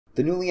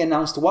The newly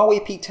announced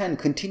Huawei P10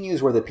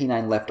 continues where the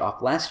P9 left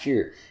off last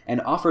year and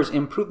offers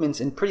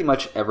improvements in pretty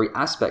much every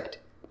aspect: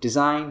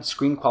 design,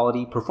 screen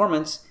quality,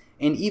 performance,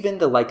 and even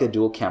the Leica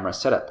dual camera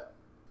setup.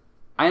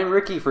 I am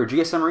Ricky for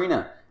GSM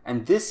Arena,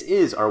 and this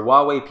is our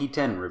Huawei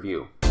P10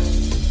 review.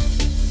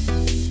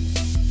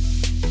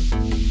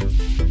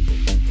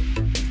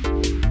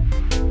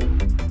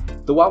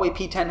 The Huawei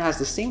P10 has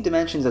the same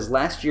dimensions as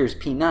last year's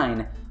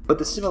P9, but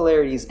the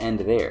similarities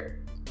end there.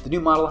 The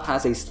new model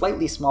has a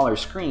slightly smaller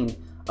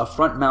screen, a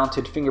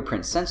front-mounted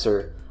fingerprint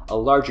sensor, a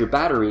larger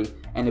battery,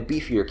 and a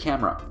beefier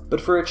camera.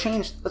 But for a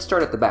change, let's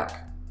start at the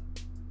back.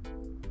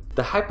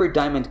 The Hyper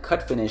Diamond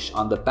cut finish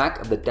on the back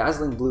of the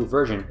dazzling blue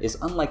version is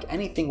unlike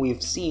anything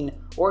we've seen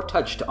or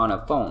touched on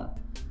a phone.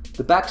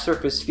 The back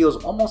surface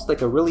feels almost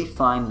like a really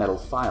fine metal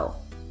file.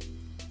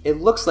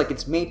 It looks like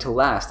it's made to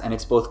last, and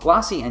it's both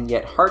glossy and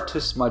yet hard to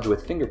smudge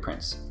with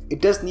fingerprints.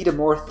 It does need a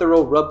more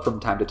thorough rub from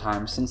time to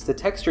time, since the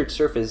textured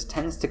surface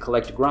tends to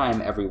collect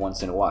grime every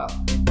once in a while.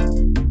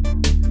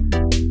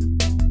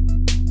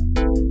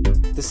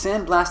 The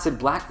sandblasted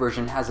black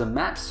version has a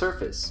matte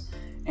surface,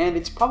 and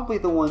it's probably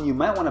the one you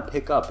might want to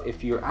pick up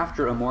if you're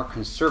after a more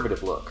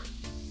conservative look.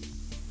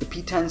 The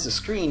P10's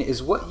screen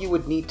is what you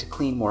would need to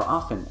clean more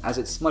often, as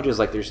it smudges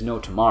like there's no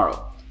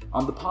tomorrow.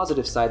 On the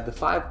positive side, the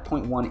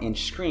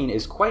 5.1-inch screen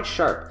is quite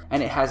sharp,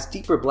 and it has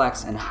deeper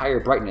blacks and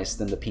higher brightness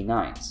than the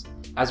P9's.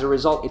 As a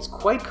result, it's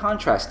quite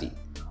contrasty,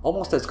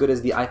 almost as good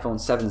as the iPhone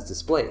 7's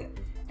display,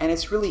 and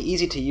it's really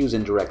easy to use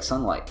in direct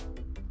sunlight.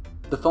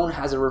 The phone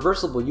has a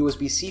reversible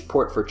USB-C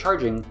port for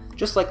charging,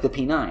 just like the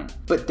P9,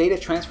 but data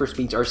transfer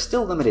speeds are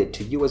still limited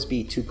to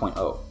USB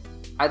 2.0.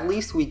 At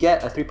least we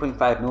get a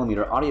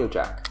 3.5mm audio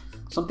jack,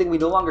 something we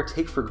no longer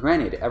take for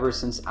granted ever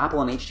since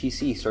Apple and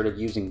HTC started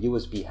using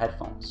USB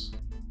headphones.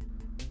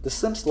 The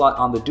SIM slot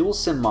on the dual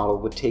SIM model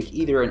would take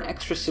either an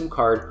extra SIM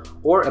card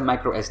or a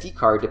micro SD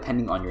card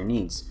depending on your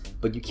needs,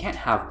 but you can't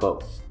have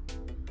both.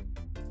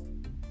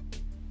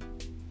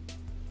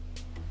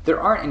 There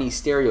aren't any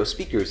stereo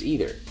speakers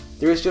either.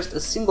 There is just a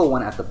single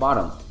one at the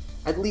bottom.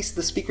 At least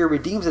the speaker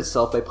redeems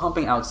itself by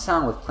pumping out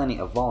sound with plenty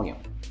of volume.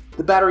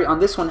 The battery on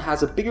this one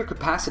has a bigger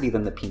capacity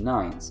than the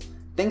P9's.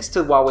 Thanks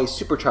to Huawei's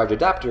supercharge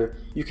adapter,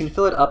 you can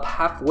fill it up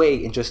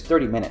halfway in just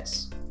 30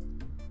 minutes.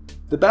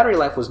 The battery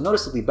life was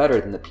noticeably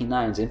better than the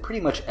P9's in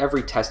pretty much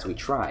every test we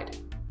tried.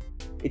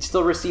 It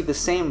still received the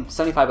same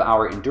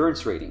 75-hour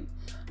endurance rating,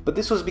 but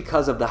this was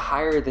because of the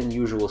higher than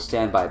usual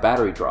standby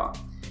battery draw,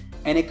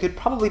 and it could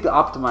probably be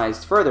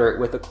optimized further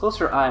with a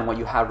closer eye on what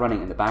you have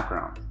running in the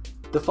background.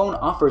 The phone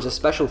offers a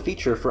special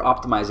feature for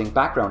optimizing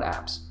background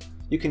apps.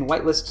 You can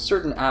whitelist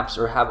certain apps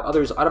or have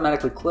others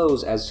automatically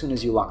close as soon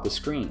as you lock the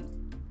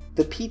screen.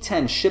 The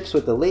P10 ships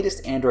with the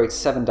latest Android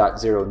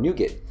 7.0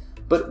 Nougat,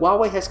 but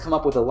Huawei has come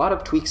up with a lot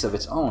of tweaks of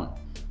its own.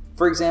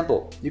 For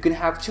example, you can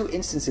have two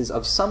instances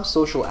of some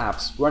social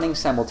apps running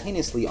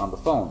simultaneously on the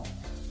phone,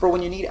 for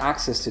when you need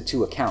access to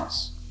two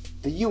accounts.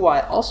 The UI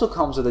also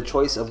comes with a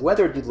choice of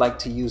whether you'd like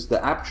to use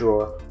the app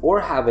drawer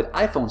or have it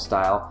iPhone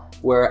style,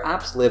 where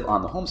apps live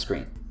on the home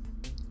screen.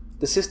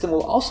 The system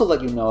will also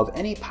let you know of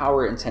any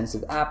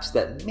power-intensive apps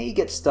that may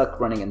get stuck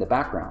running in the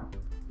background.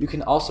 You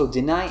can also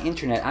deny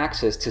internet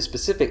access to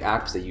specific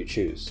apps that you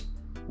choose.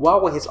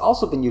 Huawei has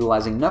also been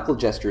utilizing knuckle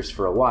gestures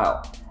for a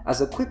while, as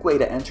a quick way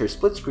to enter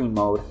split screen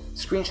mode,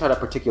 screenshot a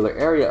particular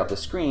area of the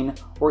screen,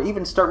 or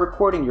even start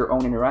recording your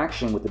own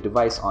interaction with the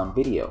device on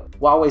video.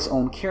 Huawei's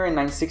own Kirin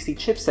 960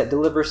 chipset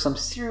delivers some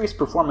serious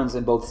performance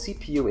in both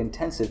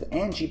CPU-intensive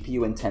and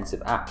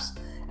GPU-intensive apps,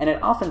 and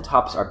it often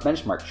tops our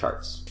benchmark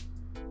charts.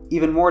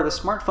 Even more, the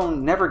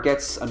smartphone never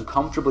gets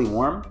uncomfortably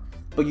warm,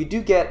 but you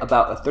do get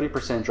about a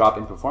 30% drop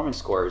in performance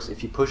scores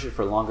if you push it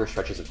for longer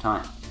stretches of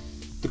time.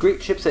 The great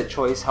chipset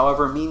choice,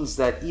 however, means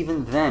that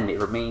even then it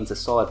remains a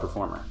solid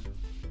performer.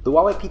 The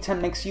Huawei P10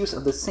 makes use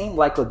of the same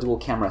Leica dual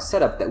camera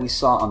setup that we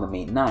saw on the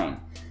Mate 9.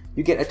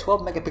 You get a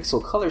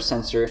 12-megapixel color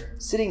sensor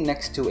sitting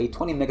next to a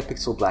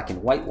 20-megapixel black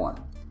and white one.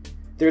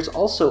 There's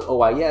also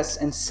OIS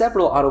and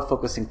several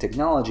autofocusing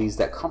technologies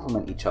that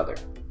complement each other.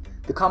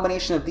 The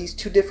combination of these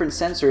two different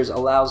sensors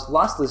allows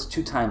lossless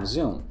 2x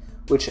zoom,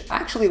 which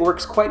actually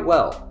works quite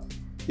well.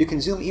 You can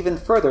zoom even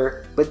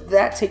further, but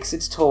that takes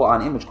its toll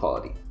on image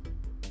quality.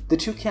 The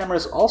two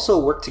cameras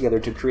also work together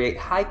to create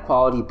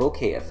high-quality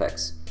bokeh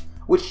effects,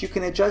 which you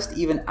can adjust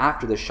even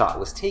after the shot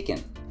was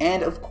taken.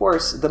 And of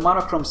course, the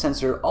monochrome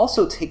sensor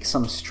also takes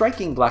some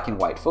striking black and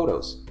white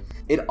photos.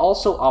 It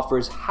also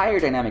offers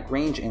higher dynamic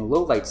range in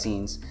low-light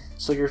scenes,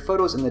 so your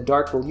photos in the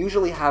dark will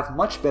usually have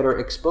much better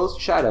exposed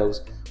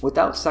shadows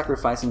without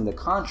sacrificing the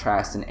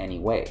contrast in any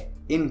way.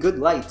 In good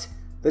light,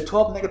 the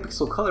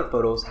 12-megapixel color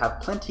photos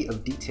have plenty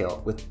of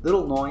detail with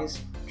little noise,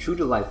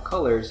 true-to-life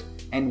colors,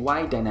 and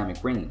wide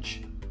dynamic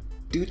range.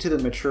 Due to the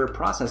mature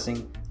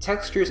processing,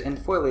 textures and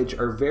foliage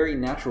are very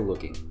natural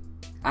looking.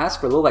 As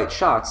for low-light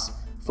shots,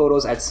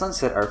 photos at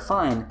sunset are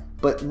fine,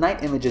 but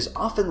night images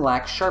often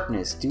lack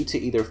sharpness due to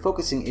either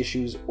focusing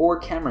issues or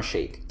camera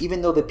shake,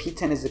 even though the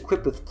P10 is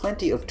equipped with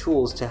plenty of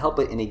tools to help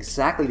it in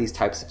exactly these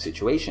types of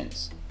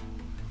situations.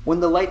 When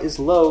the light is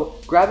low,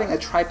 grabbing a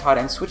tripod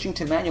and switching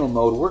to manual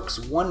mode works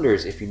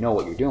wonders if you know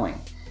what you're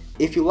doing.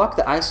 If you lock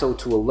the ISO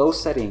to a low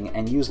setting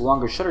and use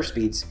longer shutter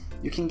speeds,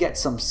 you can get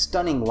some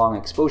stunning long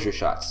exposure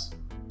shots.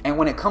 And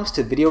when it comes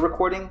to video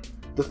recording,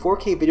 the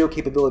 4K video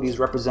capabilities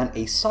represent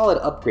a solid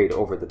upgrade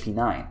over the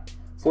P9.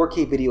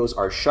 4K videos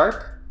are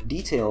sharp,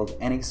 detailed,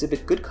 and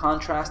exhibit good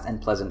contrast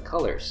and pleasant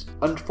colors.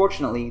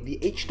 Unfortunately, the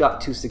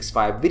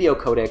H.265 video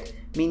codec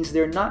means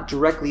they're not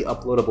directly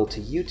uploadable to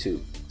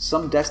YouTube.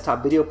 Some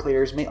desktop video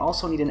players may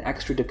also need an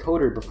extra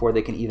decoder before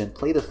they can even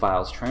play the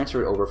files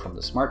transferred over from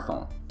the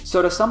smartphone.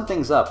 So to sum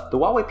things up, the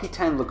Huawei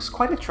P10 looks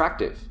quite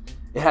attractive.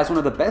 It has one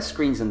of the best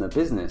screens in the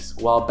business,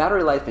 while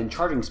battery life and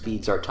charging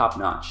speeds are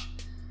top-notch.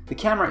 The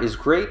camera is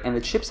great and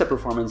the chipset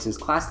performance is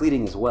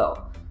class-leading as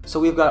well, so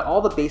we've got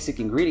all the basic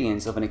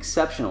ingredients of an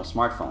exceptional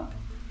smartphone.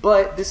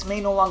 But this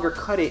may no longer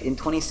cut it in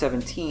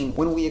 2017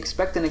 when we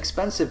expect an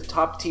expensive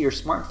top-tier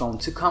smartphone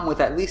to come with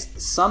at least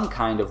some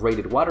kind of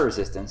rated water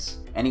resistance.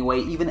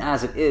 Anyway, even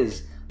as it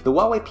is, the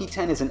Huawei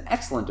P10 is an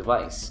excellent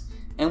device,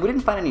 and we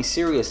didn't find any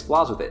serious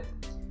flaws with it.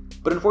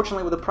 But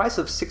unfortunately, with a price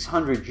of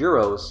 600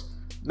 euros,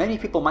 many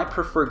people might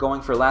prefer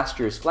going for last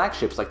year's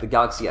flagships like the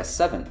Galaxy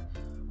S7,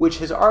 which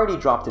has already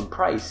dropped in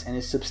price and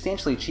is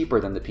substantially cheaper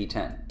than the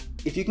P10.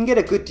 If you can get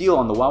a good deal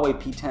on the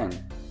Huawei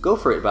P10, go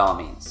for it by all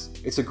means.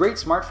 It's a great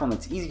smartphone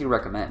that's easy to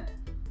recommend.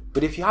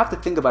 But if you have to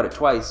think about it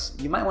twice,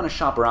 you might want to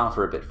shop around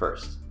for a bit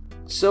first.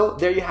 So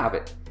there you have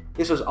it.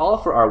 This was all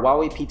for our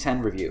Huawei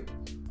P10 review.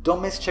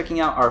 Don't miss checking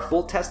out our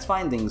full test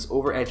findings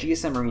over at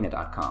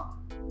gsmarena.com.